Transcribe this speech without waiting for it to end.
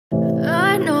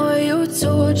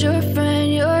told your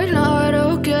friend you're not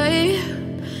okay,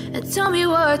 and tell me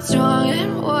what's wrong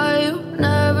and why you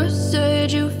never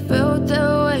said you felt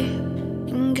that way.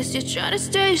 And guess you're trying to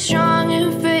stay strong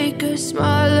and fake a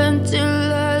smile until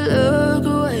I look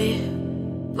away.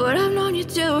 But I've known you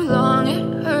too long,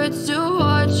 it hurts to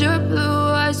watch your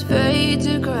blue eyes fade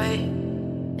to gray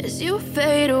as you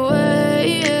fade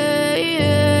away,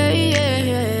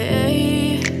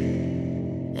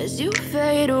 as you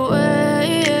fade away.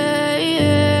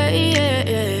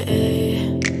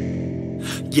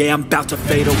 Yeah, I'm about to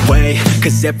fade away,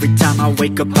 cause every time I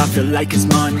wake up I feel like it's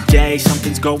Monday.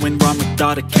 Something's going wrong with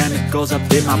all the chemicals up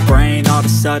in my brain. All of a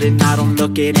sudden I don't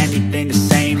look at anything the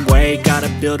same way. Got a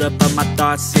buildup of my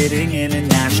thoughts sitting in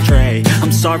an ashtray.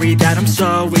 I'm sorry that I'm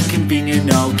so inconvenient,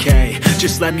 okay.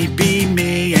 Just let me be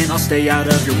me and I'll stay out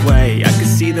of your way. I can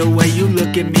see the way you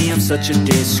look at me, I'm such a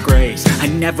disgrace. I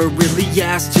never really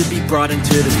asked to be brought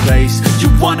into this place. You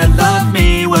wanna love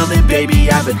me? Well then baby,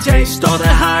 have a taste. All the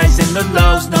highs and the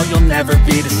lows, no, you'll never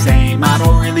be the same. I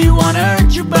don't really wanna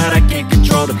hurt you, but I can't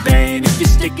control the pain. If you're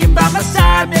sticking by my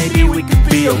side, maybe we could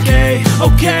be okay.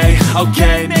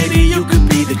 Okay, maybe you could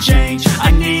be the change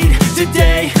I need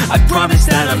today. I promise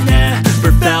that I've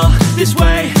never felt this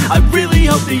way. I really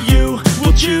hope that you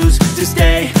will choose to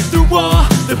stay through all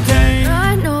the pain.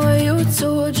 I know you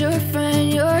told your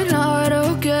friend you're not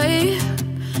okay,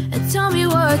 and tell me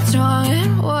what's wrong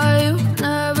and why you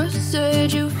never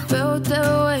said you felt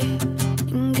that way.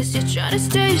 Guess you're trying to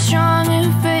stay strong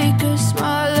and fake a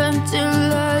smile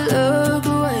until I look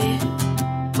away.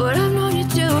 But I've known you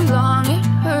too long, it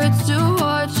hurts to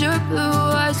watch your blue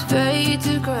eyes fade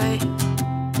to gray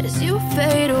as you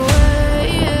fade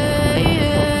away,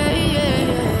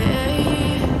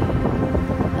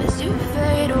 as you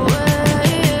fade away,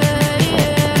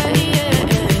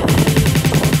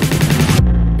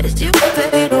 as you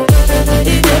fade away.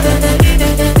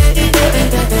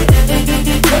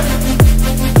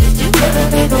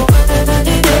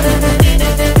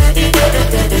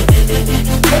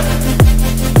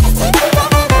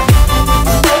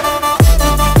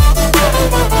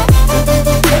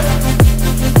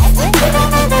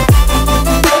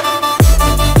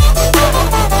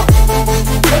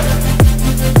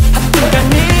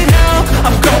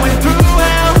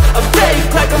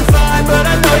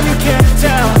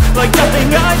 Like nothing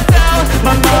I found,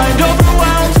 my mind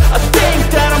overwhelms. I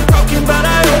think that I'm broken, but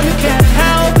I hope you can't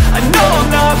help. I know I'm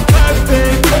not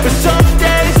perfect, but some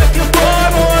days I feel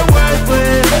far more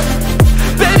worthless.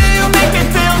 Baby, you make me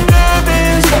feel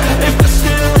nervous. If I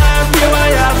still have you, I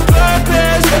have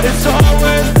purpose. It's all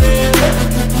worth it.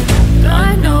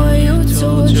 I know you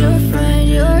told your friend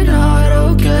you're not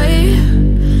okay,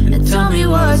 and tell me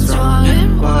what's wrong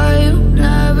and why you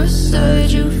never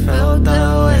said you felt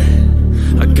that way.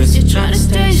 I guess you're trying to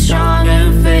stay strong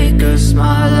and fake a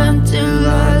smile until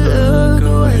I look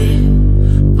away.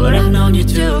 But I've known you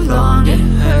too long, it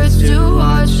hurts to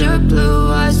watch your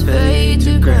blue eyes fade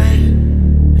to gray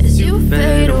as you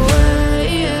fade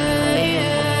away,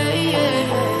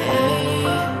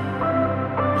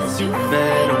 as you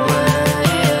fade away,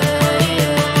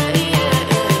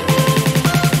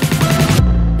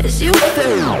 as you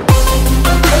fade away.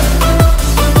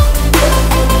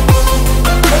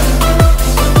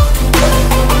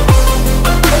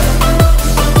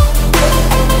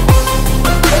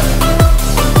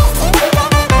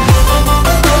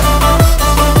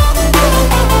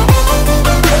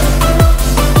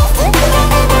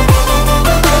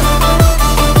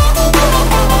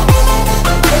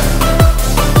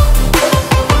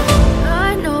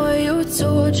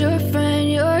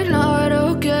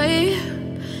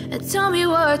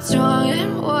 What's wrong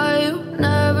and why you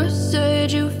never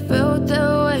said you felt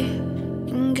that way.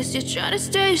 And guess you're trying to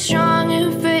stay strong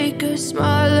and fake a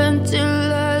smile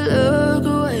until I look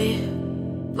away.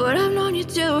 But I've known you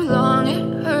too long,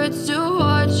 it hurts to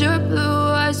watch your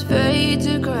blue eyes fade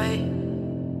to gray.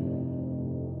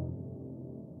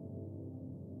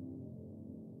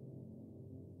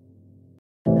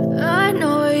 I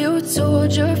know you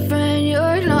told your friend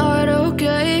you're not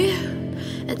okay,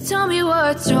 and tell me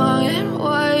what's wrong and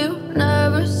why you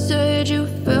never said you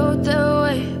felt that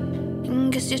way.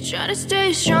 And guess you're trying to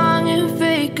stay strong and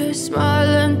fake a smile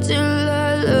until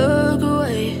I look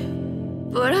away.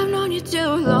 But I've known you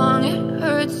too long, it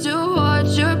hurts to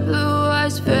watch your blue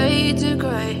eyes fade to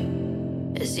gray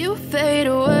as you fade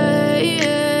away,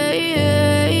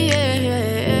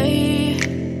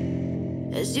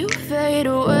 as you fade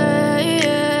away.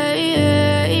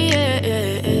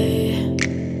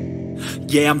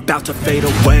 Yeah, I'm about to fade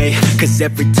away, cause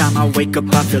every time I wake up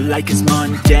I feel like it's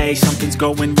Monday. Something's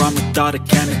going wrong with all the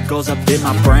chemicals up in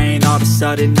my brain. All of a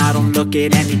sudden I don't look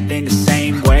at anything the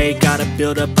same way. Got a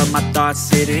buildup of my thoughts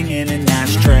sitting in an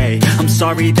ashtray. I'm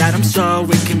sorry that I'm so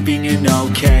inconvenient,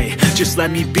 okay. Just let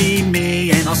me be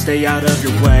me and I'll stay out of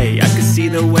your way. I can see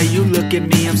the way you look at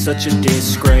me, I'm such a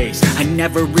disgrace. I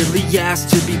never really asked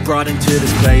to be brought into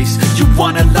this place. You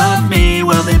wanna love me?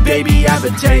 Well then baby I have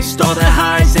a taste. All the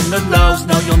highs and the lows,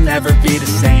 no you'll never be the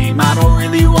same. I don't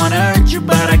really wanna hurt you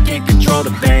but I can't control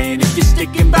the pain. If you're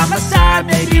sticking by my side,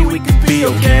 maybe we could be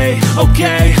okay.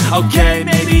 Okay,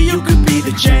 maybe you could be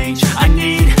the change I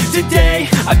need today.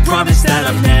 I promise that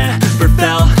I've never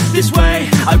felt this way.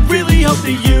 I really hope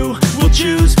that you will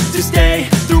choose to stay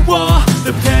through all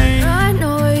the pain. I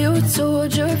know you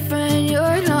told your friend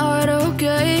you're not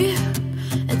okay,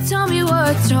 and tell me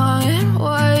what's wrong and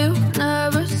why you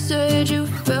never said you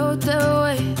felt that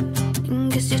way.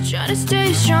 Guess you're trying to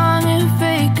stay strong and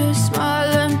fake a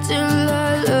smile until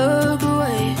I look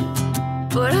away.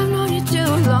 But I've known you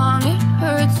too long, it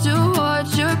hurts to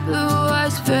watch your blue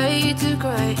eyes fade to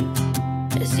gray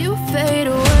as you fade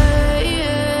away.